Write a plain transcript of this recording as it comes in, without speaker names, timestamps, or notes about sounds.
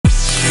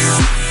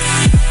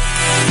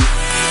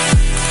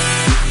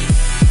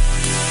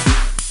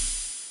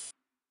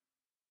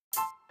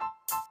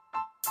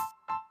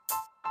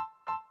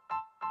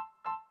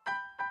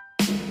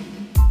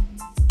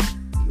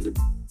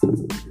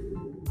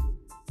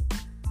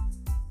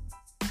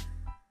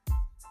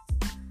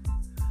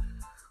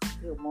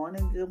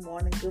morning, good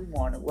morning, good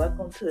morning.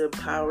 Welcome to the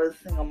Power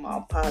Single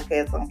Mom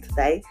Podcast on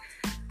today.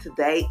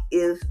 Today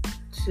is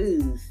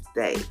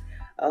Tuesday.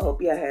 I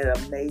hope y'all had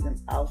an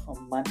amazing,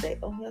 awesome Monday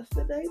on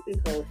yesterday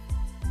because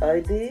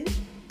I did.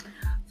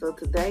 So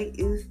today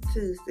is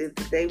Tuesday.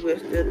 Today we're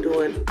still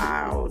doing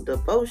our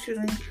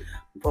devotion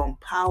from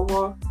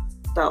Power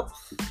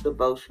Thoughts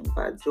Devotion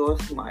by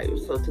Joyce Meyer.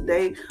 So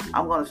today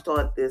I'm going to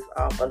start this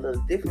off a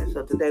little different.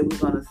 So today we're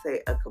going to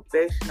say a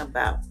confession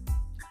about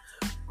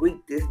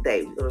greet this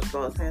day. We're going to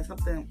start saying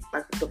something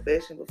like a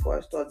confession before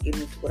I start getting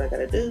into what I got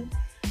to do.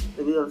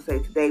 So we're going to say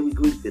today we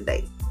greet the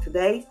day.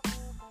 Today,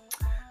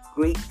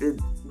 greet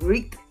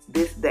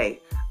this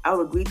day. I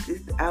will greet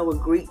this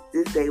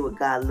day with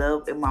God's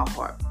love in my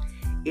heart.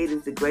 It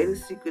is the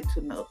greatest secret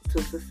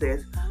to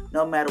success,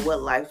 no matter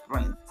what life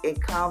brings.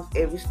 It calms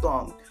every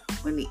storm.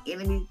 When the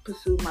enemy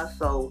pursues my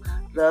soul,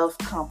 love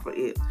comforts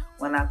it.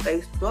 When I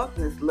face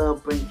darkness,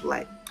 love brings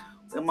light.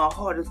 When my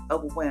heart is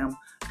overwhelmed,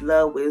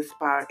 love will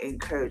inspire and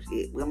encourage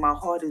it. When my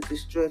heart is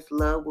distressed,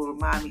 love will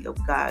remind me of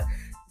God's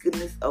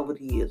goodness over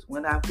the years.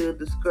 When I feel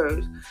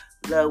discouraged,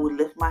 love will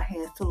lift my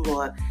hands to the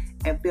Lord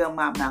and fill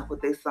my mouth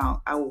with a song.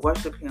 I will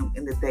worship Him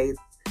in the days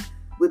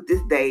with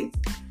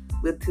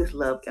His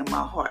love in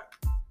my heart.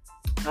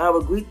 I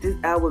will greet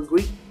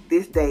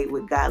this day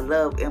with God's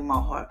love in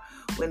my heart.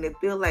 When it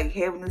feels like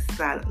heaven is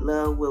silent,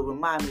 love will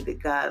remind me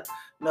that God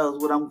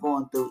knows what I'm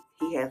going through.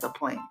 He has a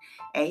plan,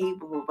 and He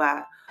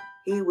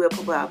will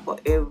provide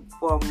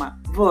for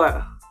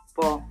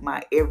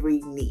my every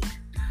need.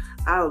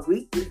 I will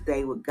greet this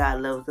day with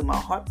God's love in my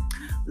heart.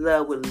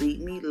 Love will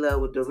lead me.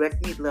 Love will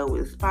direct me. Love will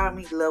inspire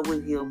me. Love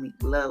will heal me.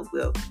 Love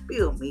will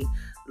fill me.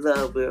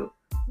 Love will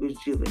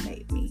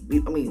rejuvenate me.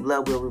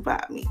 Love will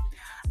revive me.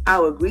 I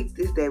will greet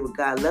this day with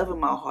God's love in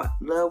my heart.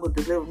 Love will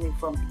deliver me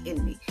from the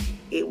enemy.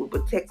 It will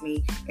protect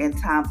me in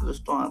times of the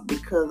storm.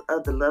 Because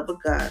of the love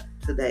of God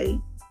today,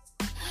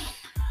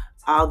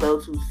 all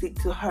those who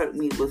seek to hurt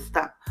me will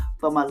stop.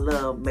 For my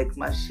love makes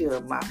my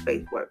shield, my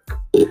faith work.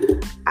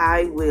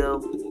 I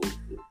will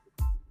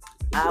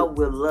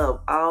love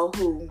all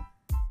who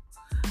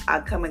I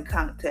come in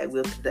contact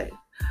with today.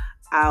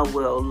 I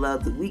will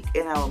love the weak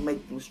and I will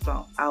make them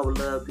strong. I will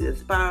love the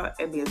inspired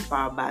and be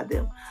inspired by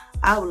them.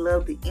 I will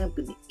love the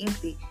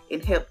empty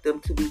and help them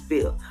to be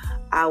filled.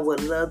 I will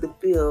love the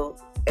filled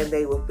and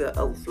they will feel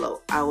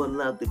overflow. I will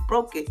love the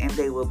broken and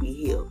they will be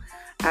healed.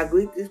 I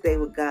greet this day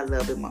with God's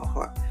love in my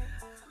heart.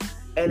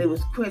 And it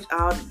was quench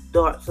all the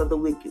darts of the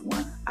wicked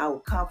one. I will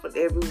comfort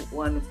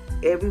everyone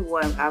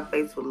I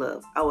face with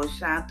love. I will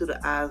shine through the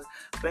eyes,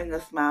 bring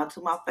a smile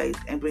to my face,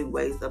 and bring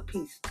waves of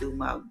peace through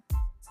my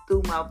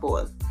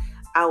voice.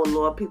 I will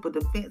lower people's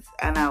defense,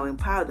 and I will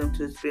empower them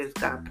to experience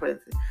God's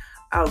presence.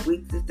 I will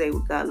greet this day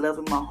with God's love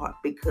in my heart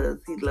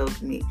because He loves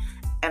me,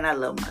 and I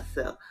love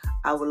myself.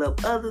 I will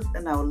love others,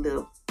 and I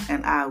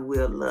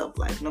will love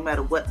life, no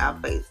matter what I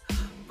face.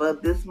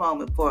 But this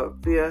moment, for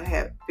fear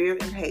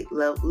and hate,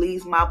 love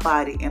leaves my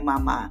body and my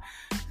mind.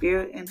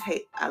 Fear and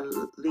hate, I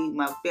leave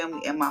my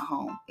family and my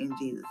home in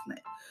Jesus'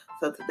 name.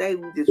 So today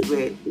we just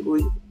read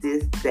greet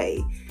this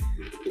day.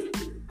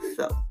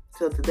 So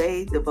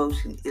today's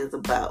devotion is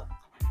about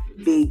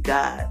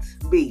God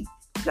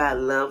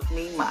loves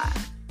me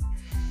mine.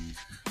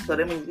 So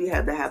that means we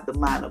have to have the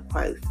mind of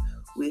Christ.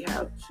 We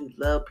have to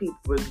love people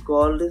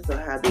regardless of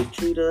how they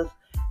treat us.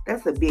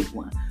 That's a big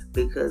one.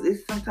 Because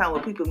it's sometimes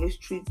when people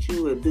mistreat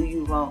you or do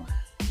you wrong,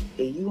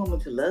 and you want me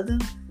to love them?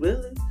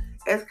 Really?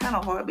 That's kind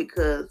of hard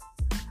because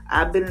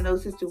I've been in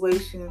those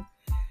situations,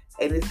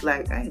 and it's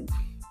like, I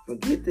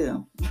forget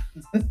them.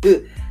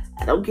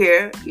 I don't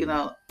care.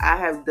 I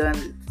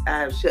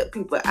have shut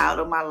people out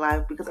of my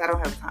life because I don't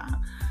have time.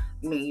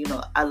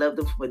 I love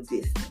them from a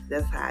distance.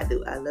 That's how I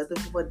do. I love them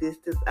from a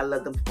distance. I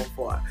love them from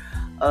afar.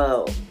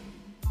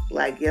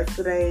 Like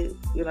yesterday,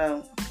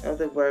 I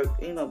was at work,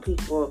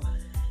 people,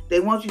 they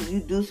want you to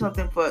do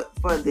something for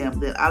them.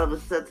 Then all of a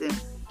sudden,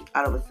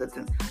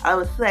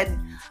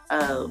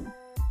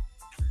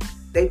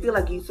 they feel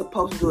like you're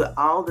supposed to do it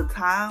all the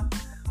time.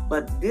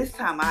 But this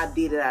time I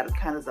did it out of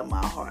kindness of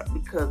my heart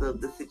because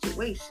of the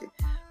situation.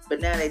 But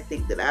now they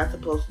think that I'm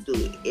supposed to do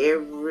it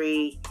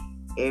every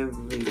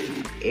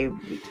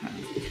time.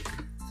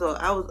 So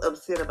I was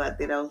upset about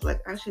that. I was like,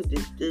 I should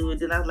just do it.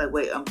 Then I was like,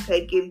 wait, I'm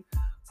taking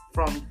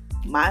from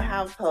my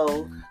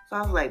household. So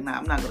I was like, nah,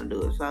 I'm not going to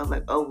do it. So I was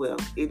like, oh, well,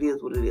 it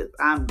is what it is.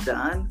 I'm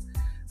done.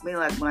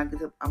 Like when I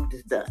get up, I'm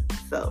just done.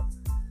 So,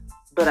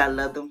 but I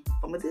love them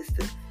from a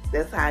distance.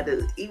 That's how I do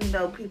it. Even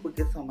though people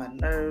get on my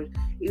nerves,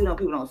 even though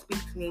people don't speak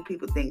to me,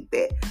 people think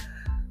that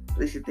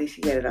Felicia thinks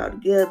she got it all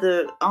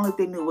together. Only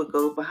thing that what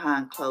goes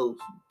behind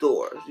closed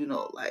doors,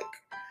 like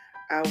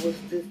I was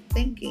just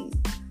thinking.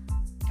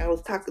 I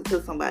was talking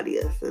to somebody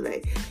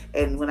yesterday,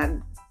 and when I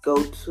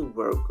go to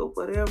work or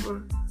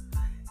whatever,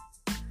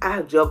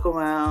 I joke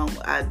around,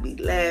 I'd be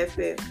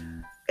laughing,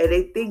 and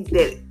they think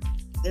that,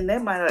 and they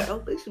might like, oh,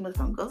 Felicia must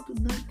not go through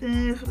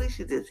nothing,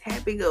 Felicia just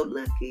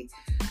happy-go-lucky.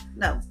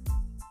 No,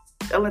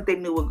 the only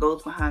thing knew what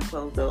goes behind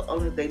closed doors,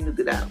 only thing knew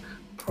that I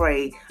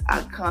pray,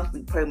 I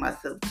constantly pray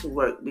myself to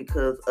work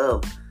because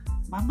of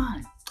my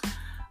mind.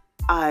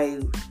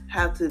 I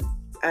have to,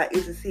 I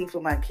intercede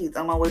for my kids.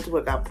 On my way to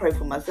work, I pray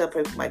for myself,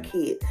 pray for my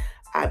kids.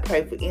 I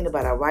pray for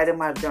anybody. I write in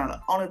my journal.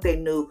 Only if they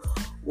knew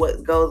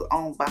what goes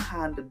on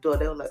behind the door,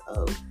 they were like,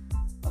 oh,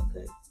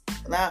 okay.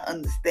 And I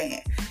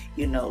understand.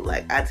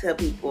 Like I tell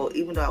people,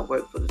 even though I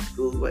work for the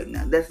school right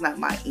now, that's not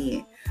my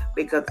end.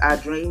 Because I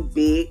dream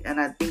big and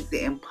I think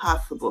the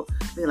impossible.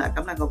 Like,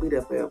 I'm not going to be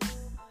there forever.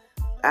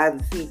 I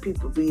see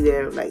people be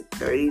there like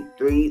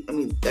 33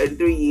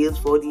 years,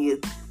 40 years.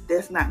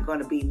 That's not going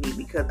to be me,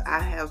 because I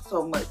have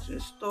so much in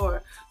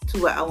store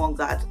to where I want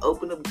God to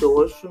open up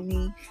doors for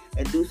me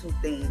and do some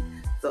things.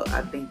 So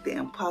I think the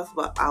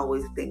impossible. I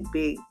always think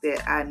big,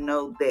 that I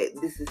know that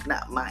this is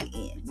not my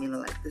end.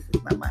 Like, this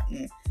is not my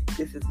end.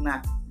 This is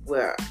not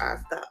where I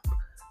stop.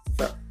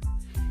 So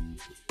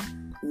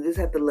you just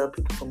have to love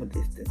people from a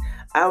distance.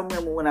 I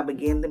remember when I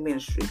began the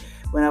ministry,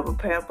 when I was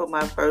preparing for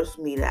my first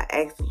meeting, I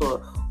asked the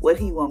Lord what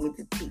He wanted me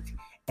to teach.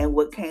 And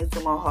what came to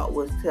my heart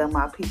was tell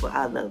my people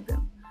I love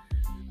them.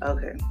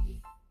 Okay.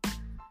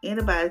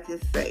 Anybody can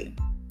say,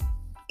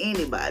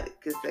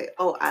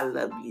 oh, I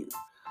love you.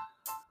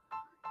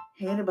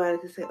 Anybody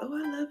can say, oh,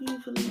 I love you,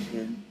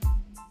 Felicia.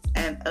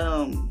 And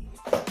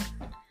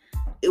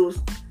it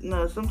was,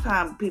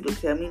 sometimes people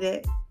tell me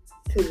that.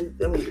 People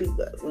tell me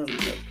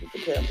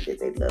that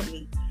they love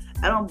me.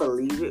 I don't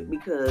believe it,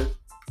 because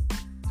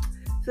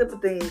simple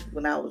things,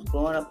 when I was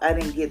growing up, I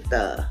didn't get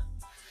the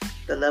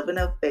love and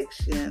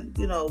affection.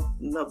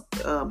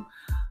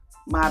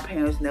 My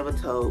parents never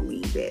told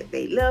me that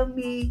they love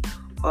me,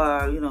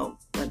 or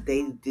what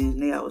they do.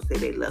 They always say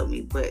they love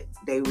me, but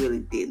they really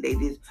didn't. They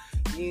just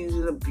used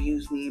and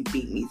abused me and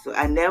beat me. So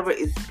I never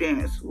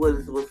experienced what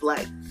it was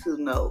like to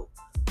know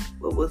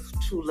what was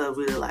true love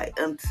really like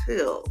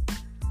until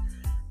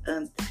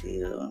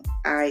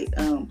I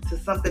to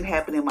something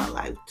happened in my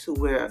life to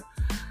where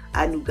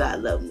I knew God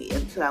loved me.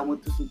 Until I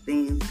went through some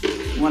things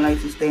when I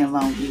used to stay in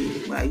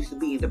Longview, when I used to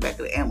be in the back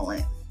of the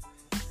ambulance,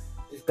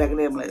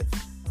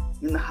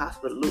 in the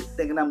hospital,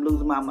 thinking I'm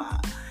losing my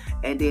mind.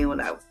 And then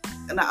I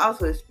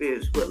also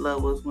experienced what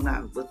love was when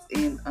I was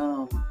in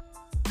that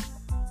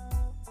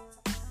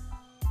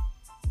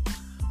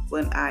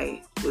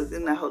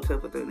hotel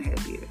for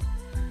 3.5 years.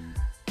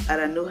 And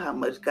I knew how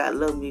much God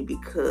loved me,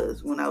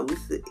 because when I was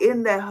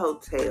in that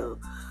hotel,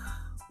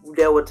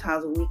 there were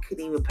times when we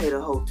couldn't even pay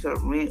the hotel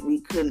rent.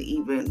 We couldn't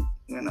even,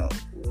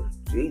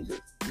 Jesus.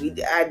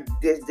 I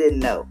just didn't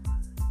know.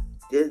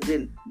 Just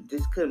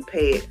couldn't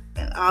pay it.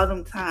 And all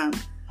them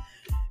times,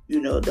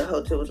 the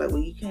hotel was like,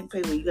 well, you can't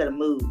pay me. You got to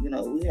move. We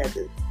had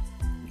to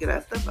get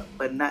our stuff up.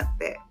 But not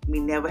that. We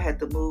never had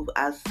to move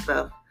our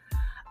stuff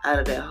out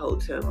of that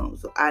hotel room.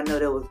 So I know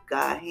there was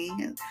God's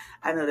hand.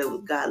 I know there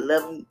was God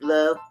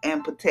love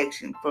and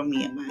protection for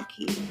me and my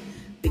kids.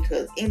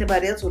 Because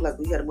anybody else was like,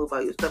 well, you got to move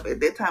all your stuff. At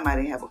that time, I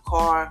didn't have a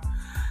car.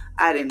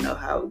 I didn't know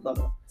how I was going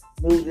to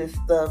move this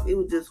stuff. It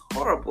was just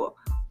horrible.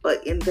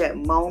 But in that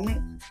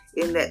moment,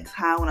 in that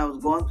time when I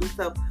was going through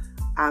stuff,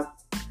 I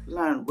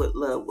learned what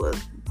love was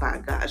by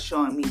God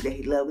showing me that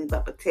He loved me, by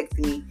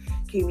protecting me,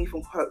 keeping me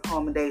from hurt,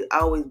 harm, and danger,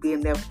 always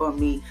being there for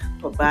me,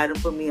 providing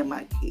for me and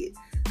my kids.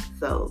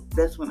 So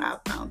that's when I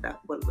found out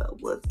what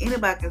love was.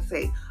 Anybody can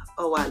say,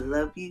 oh, I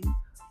love you,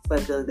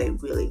 but do they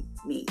really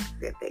mean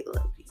that they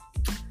love you?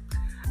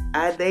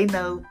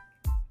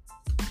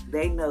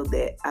 They know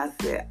that I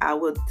said I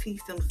will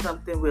teach them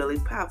something really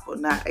powerful,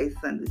 not a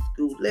Sunday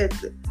school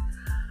lesson.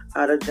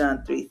 Out of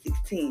John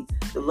 3:16,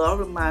 the Lord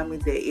reminded me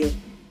that if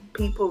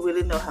people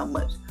really know how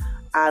much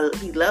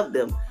He loved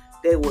them,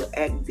 they will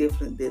act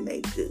different than they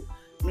do.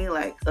 I mean,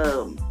 like,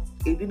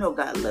 if you know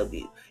God love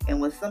you,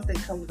 and when something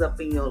comes up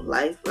in your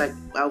life, like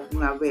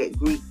when I read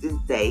Greek this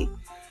day,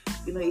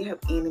 you have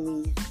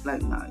enemies,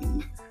 like,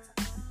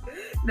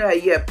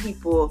 you have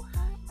people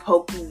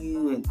poking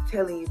you and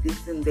telling you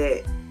this and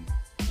that,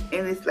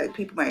 and it's like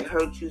people might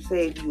hurt you.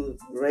 Say if you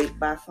were raped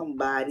by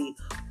somebody,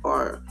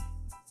 or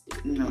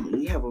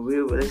you have a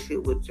real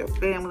relationship with your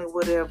family,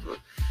 whatever,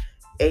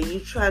 and you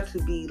try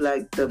to be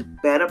like the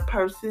better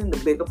person, the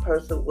bigger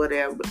person,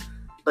 whatever,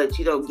 but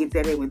you don't get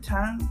that in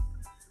return.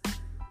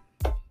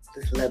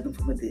 Just love them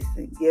from a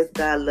distance. Yes,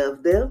 God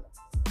loves them,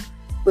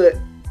 but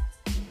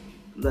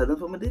love them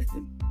from a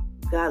distance.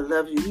 God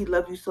loves you. He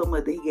loves you so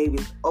much that He gave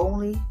His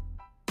only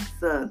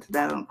Son to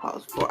die on the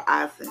cross for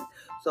our sins.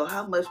 So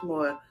how much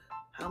more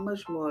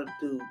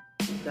do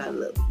God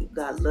love you?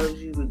 God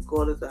loves you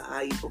regardless of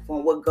how you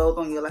perform, what goes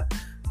on in your life.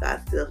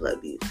 God still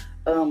loves you.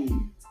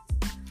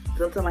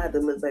 Sometimes I have to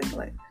look back and be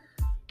like,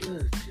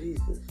 oh,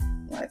 Jesus.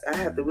 Like, I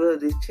have to really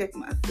just check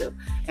myself.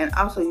 And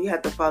also, you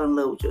have to fall in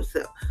love with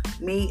yourself.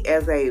 Me, I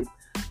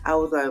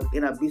was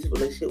in an abusive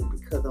relationship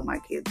because of my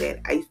kid's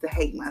dad. I used to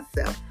hate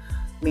myself.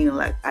 Meaning,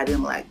 like, I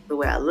didn't like the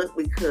way I looked,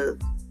 because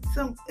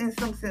in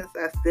some sense,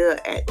 I still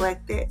act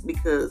like that,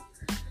 because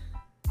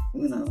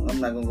I'm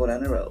not going to go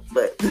down the road.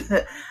 But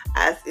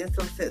in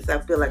some sense, I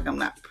feel like I'm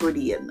not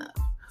pretty enough,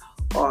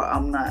 or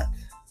I'm not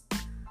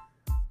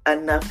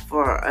enough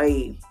for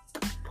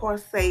per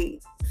se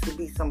to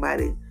be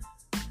somebody's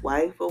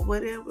wife or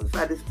whatever. So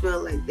I just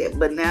feel like that.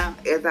 But now,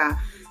 as I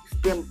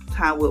spend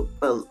time with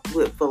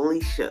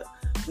Felicia.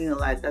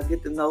 Like I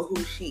get to know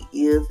who she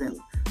is and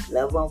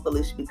love on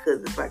Felicia,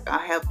 because it's like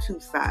I have two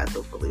sides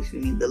of Felicia.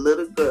 The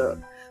little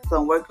girl. So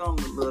I'm working on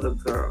the little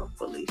girl,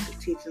 Felicia,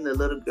 teaching the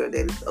little girl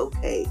that it's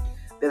okay,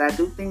 that I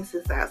do things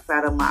that's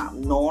outside of my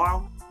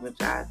norm,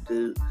 which I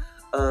do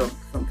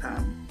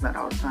sometimes, not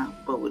all the time,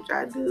 but which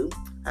I do.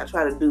 I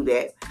try to do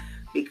that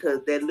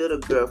because that little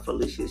girl,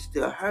 Felicia, is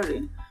still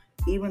hurting.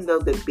 Even though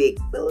the big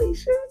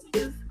Felicia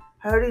is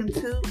hurting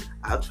too,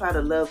 I'll try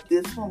to love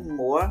this one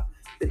more,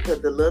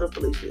 because the little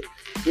Felicia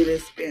didn't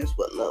experience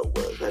what love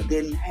was. I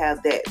didn't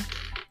have the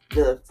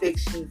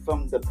affection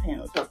from the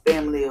parents, her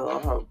family, or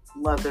her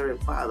mother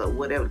and father,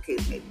 whatever the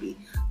case may be.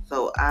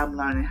 So I'm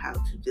learning how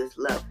to just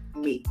love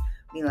me.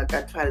 Like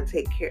I try to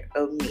take care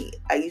of me.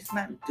 I used to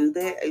not do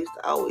that. I used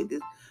to always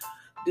just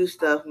do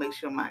stuff, make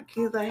sure my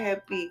kids are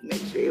happy,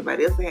 make sure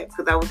everybody else is happy,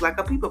 because I was like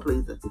a people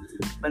pleaser.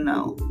 But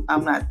no,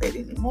 I'm not that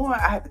anymore.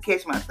 I have to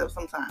catch myself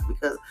sometimes,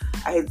 because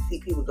I hate to see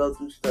people go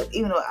through stuff,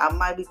 even though I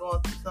might be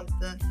going through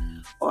something,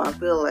 or I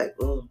feel like,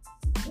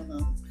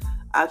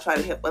 I try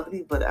to help other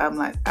people, but I'm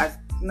like, I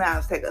now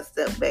take a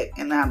step back,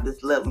 and now I'm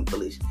just loving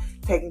Felicia.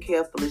 Taking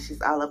care of Felicia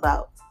is all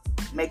about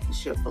making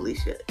sure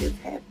Felicia is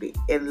happy,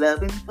 and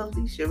loving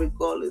Felicia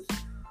regardless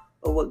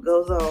of what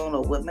goes on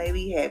or what may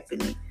be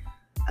happening.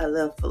 I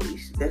love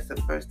Felicia. That's the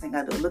first thing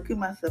I do. Look at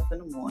myself in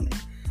the morning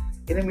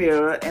in the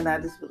mirror, and I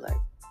just be like,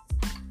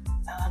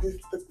 I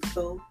just look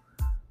so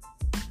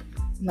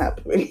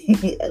not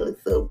pretty. I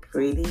look so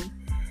pretty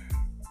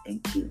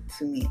and cute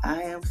to me.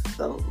 I am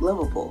so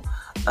lovable.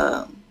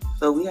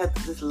 So we have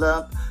to just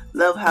love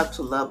how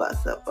to love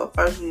ourselves. But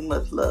first we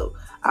must love.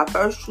 Our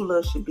first true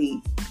love should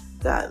be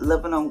God,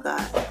 loving on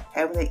God,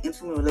 having an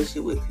intimate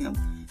relationship with Him,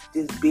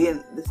 just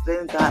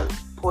letting God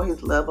pour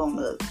His love on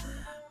us.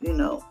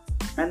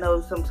 I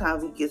know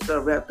sometimes we get so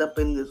wrapped up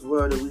in this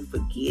world that we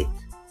forget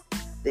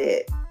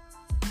that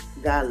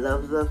God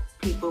loves us.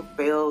 People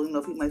fail.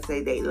 People might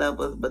say they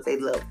love us, but they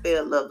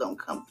fail. Love don't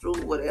come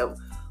through, whatever.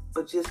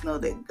 But just know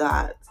that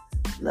God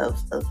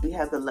loves us. We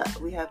have to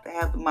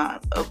have the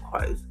mind of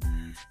Christ.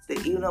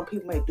 That even though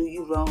people may do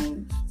you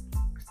wrong,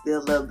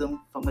 still love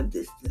them from a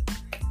distance.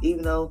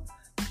 Even though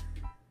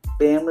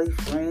family,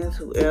 friends,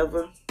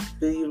 whoever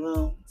do you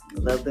wrong,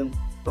 love them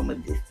from a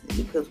distance.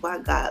 Because why?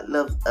 God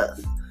loves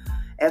us.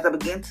 As I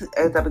began to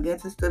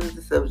study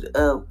the subject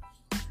of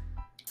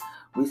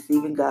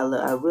receiving God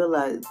love, I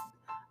realized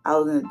I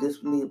was in a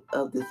disbelief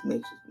of this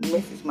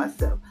message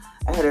myself.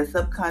 I had a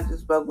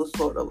subconscious struggle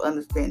sort of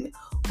understanding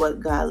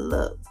that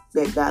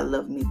God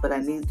loved me, but I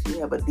needed to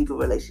have a deeper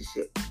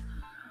relationship.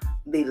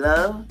 The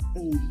love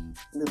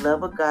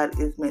of God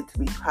is meant to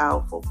be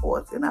powerful for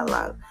us in our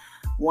lives.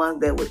 One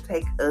that would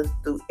take us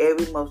through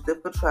every most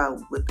difficult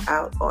trial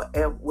without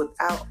ever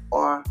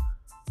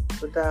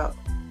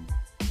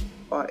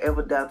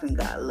doubting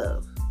God's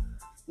love.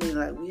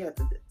 Like we have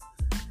to.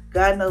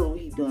 God knows what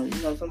He's doing.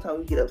 Sometimes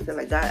we get upset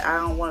like, God, I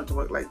don't want it to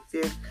work like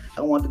this.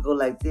 I want it to go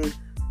like this.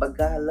 But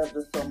God loves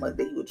us so much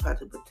that He would try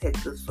to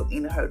protect us from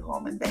any hurt,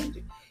 harm, and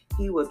danger.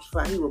 He would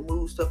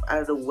move stuff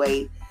out of the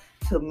way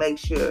to make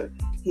sure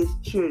His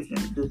children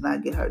do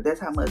not get hurt. That's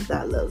how much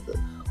God loves us.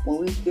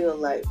 When we feel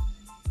like,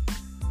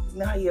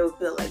 how you ever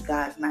feel like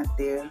God's not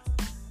there?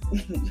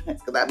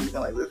 Because I be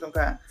feeling like this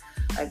sometimes.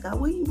 Like, God,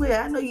 where you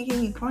at? I know you hear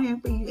me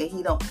praying for you, and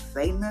He don't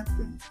say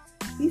nothing.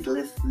 He's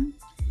listening.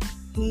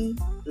 He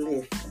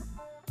listens.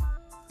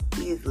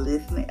 He is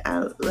listening. I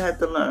have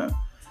to learn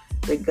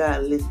that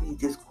God listens. He's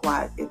just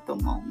quiet at the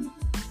moment,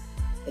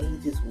 and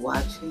He's just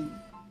watching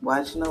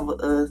over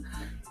us.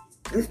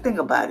 Just think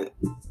about it.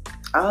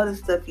 All the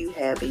stuff you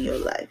have in your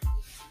life,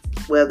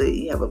 whether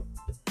you have a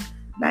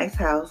nice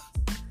house,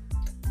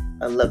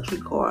 a luxury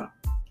car,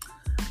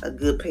 a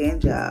good paying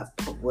job,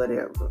 or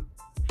whatever.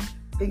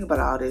 Think about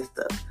all this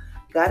stuff.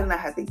 God did not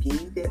have to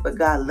give you that, but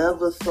God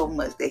loves us so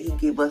much that He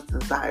gives us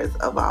desires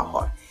of our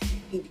heart.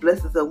 He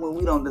blesses us when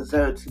we don't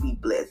deserve to be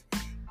blessed.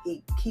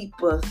 He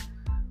keeps us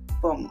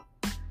from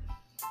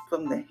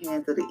the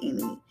hands of the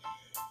enemy.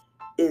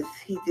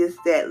 He just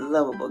that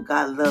lovable.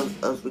 God loves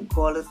us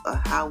regardless of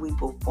how we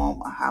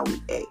perform or how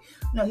we act.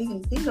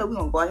 He know we're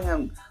gonna go ahead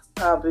and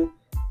probably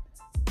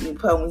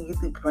when you get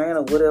through praying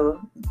or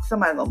whatever,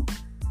 somebody gonna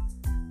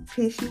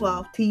piss you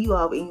off, tee you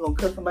off, and you gonna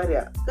cut somebody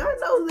out. God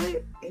knows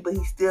it, but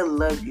He still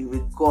loves you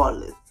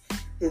regardless.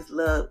 His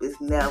love is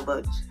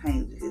never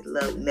changing. His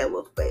love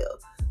never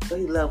fails. So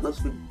He loves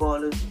us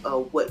regardless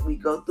of what we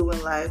go through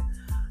in life,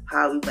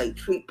 how we may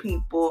treat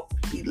people.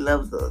 He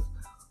loves us.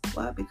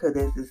 Why? Because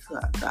that's just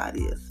how God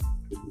is.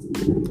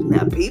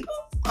 Now, people,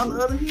 on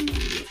the other hand,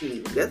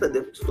 that's a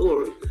different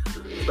story.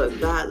 But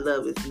God's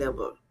love is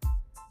never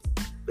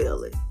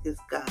failing. His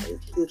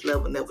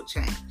love will never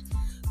change.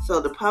 So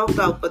the power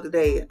thought for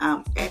today,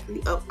 I'm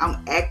actually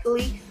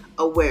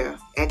aware of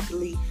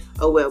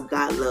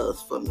God's love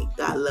for me.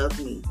 God loves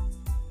me.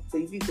 So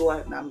if you go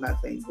out, and I'm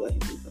not saying go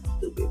ahead and do something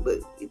stupid,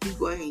 but if you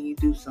go ahead and you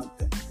do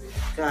something,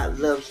 God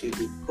loves you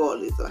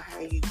regardless of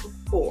how you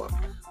perform.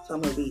 So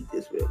I'm going to read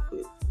this real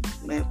quick.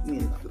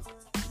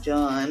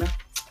 John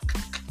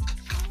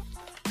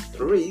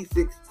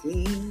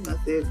 3:16. I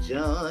said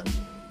John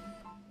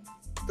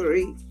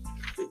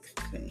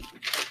 3:16.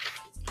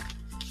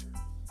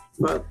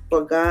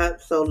 For God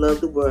so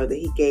loved the world that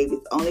he gave his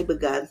only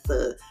begotten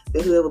Son,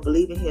 that whoever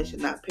believes in him should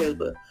not perish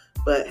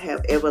but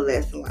have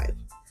everlasting life.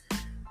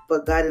 For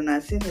God did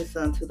not send his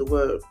Son to the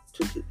world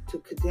to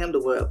condemn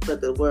the world,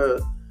 but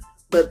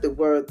the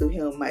world through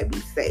him might be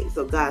saved.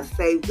 So God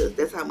saved us.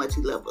 That's how much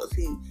he loved us.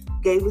 He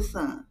gave his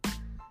Son.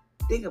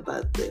 Think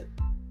about that.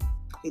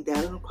 He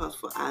died on the cross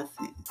for our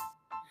sins.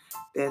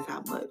 That's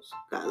how much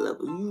God loves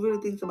us. You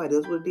really think somebody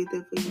else would have did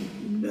that for you?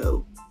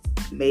 No.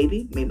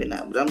 Maybe, maybe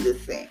not. But I'm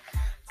just saying,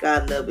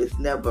 God's love is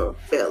never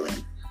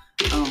failing.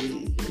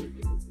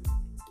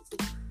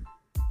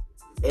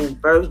 In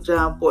 1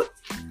 John 4,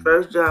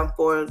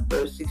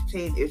 verse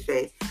 16, it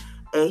says,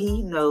 and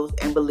he knows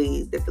and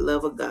believes that the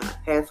love of God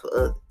has for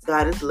us.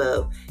 God is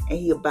love, and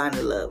he abides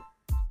in love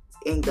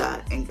in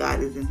God, and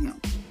God is in him.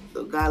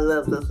 So God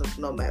loves us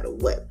no matter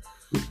what.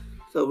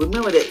 So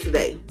remember that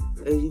today.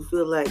 As you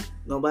feel like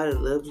nobody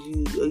loves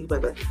you, or you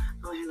might be like, I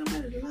don't have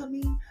nobody to love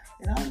me,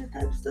 and all that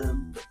type of stuff.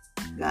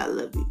 God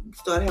loves you.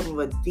 Start having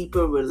a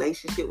deeper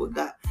relationship with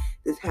God.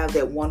 Just have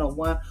that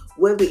one-on-one.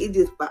 Whether it's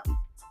just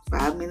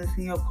 5 minutes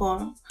in your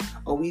car,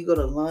 or when you go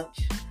to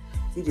lunch,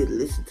 you just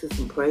listen to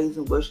some praise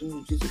and worship.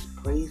 You just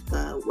praise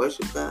God,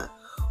 worship God.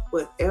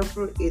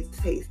 Whatever it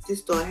takes,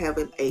 just start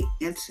having an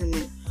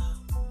intimate,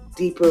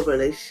 deeper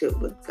relationship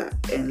with God.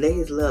 And let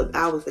his love,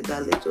 I always say,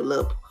 God, let your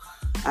love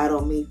out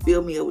on me.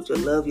 Fill me up with your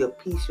love, your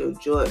peace, your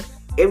joy.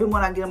 Every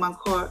morning I get in my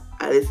car,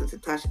 I listen to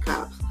Tasha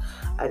Cobbs.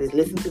 I just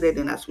listen to that,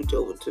 then I switch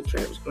over to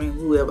Travis Green,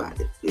 whoever I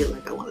just feel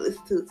like I want to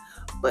listen to.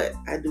 But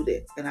I do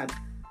that, and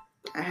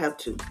I have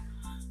to.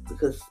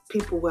 Because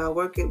people where I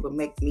work at will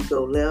make me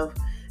go left,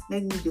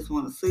 make me just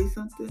want to say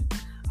something.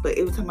 But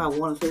every time I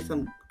want to say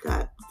something,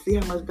 God, see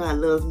how much God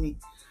loves me?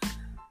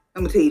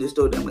 I'm going to tell you the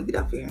story, then I'm going to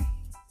get off here.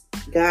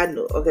 God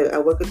knows. Okay, I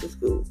work at the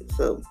school.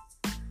 So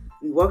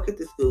we work at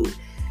the school.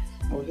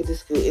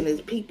 And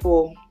there's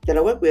people that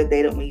I work with,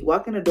 when you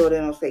walk in the door, they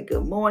don't say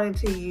good morning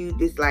to you.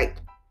 Just like,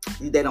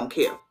 they don't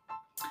care.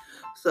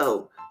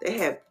 So they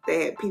had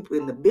people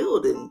in the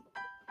building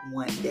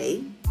one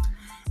day.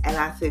 And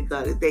I said,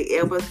 God, if they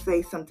ever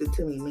say something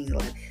to me, meaning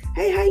like,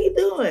 hey, how you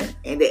doing?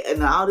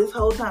 And all this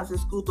whole time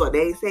since school thought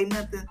they ain't say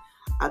nothing,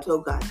 I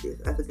told God this.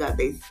 I said, God,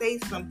 they say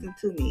something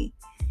to me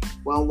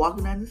while I'm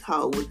walking down this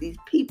hall with these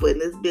people in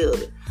this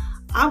building.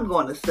 I'm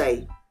going to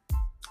say,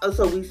 oh,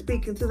 so we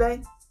speaking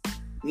today?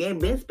 You ain't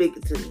been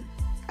speaking to me.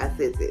 I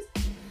said that.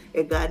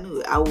 And God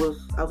knew it. I was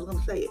going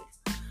to say it.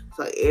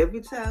 So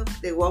every time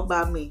they walk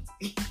by me,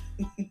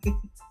 they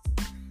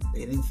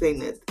didn't say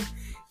nothing.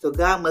 So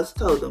God must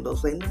have told them, don't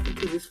say nothing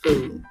to this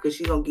food, because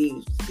she's gonna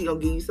give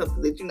you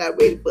something that you're not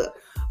ready for.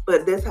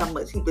 But that's how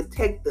much he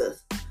protects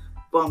us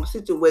from a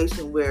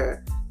situation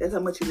where that's how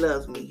much he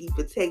loves me. He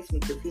protects me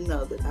because he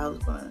knows that I was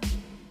gonna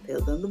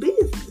tell them the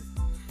business.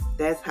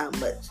 That's how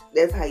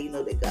you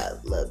know that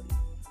God loves you.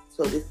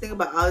 So just think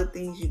about all the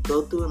things you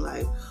go through in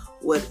life,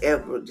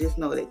 whatever. Just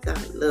know that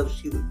God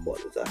loves you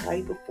regardless of how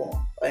you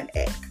perform and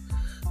act.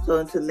 So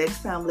until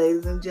next time,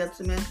 ladies and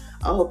gentlemen,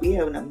 I hope you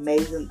have an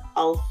amazing,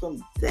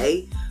 awesome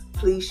day.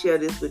 Please share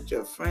this with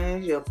your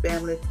friends, your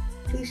family.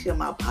 Please share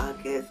my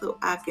podcast so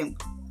I can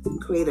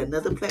create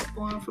another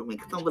platform for me,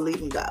 because I'm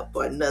believing God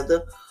for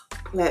another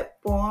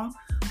platform.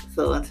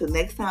 So until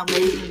next time,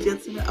 ladies and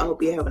gentlemen, I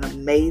hope you have an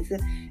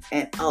amazing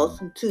and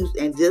awesome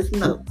Tuesday. And just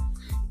know,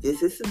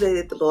 this is the day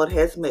that the Lord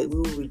has made.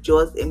 We will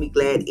rejoice and be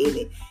glad in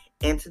it.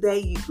 And today,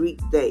 you greet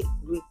this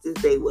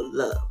day with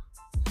love.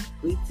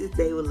 Greet this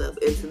day with love.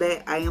 And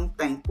today, I am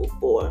thankful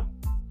for.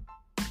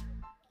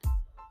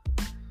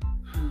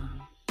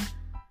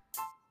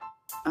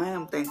 I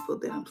am thankful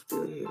that I'm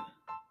still here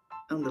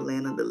on the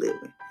land of the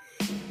living.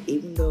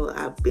 Even though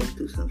I've been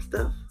through some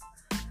stuff,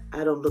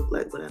 I don't look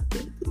like what I've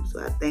been through.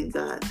 So I thank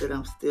God that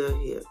I'm still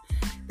here.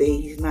 That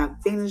he's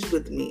not finished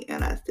with me,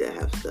 and I still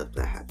have stuff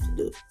that I have to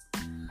do.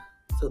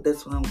 So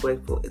that's what I'm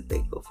grateful and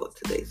thankful for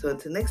today. So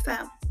until next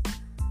time,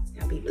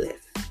 y'all be blessed.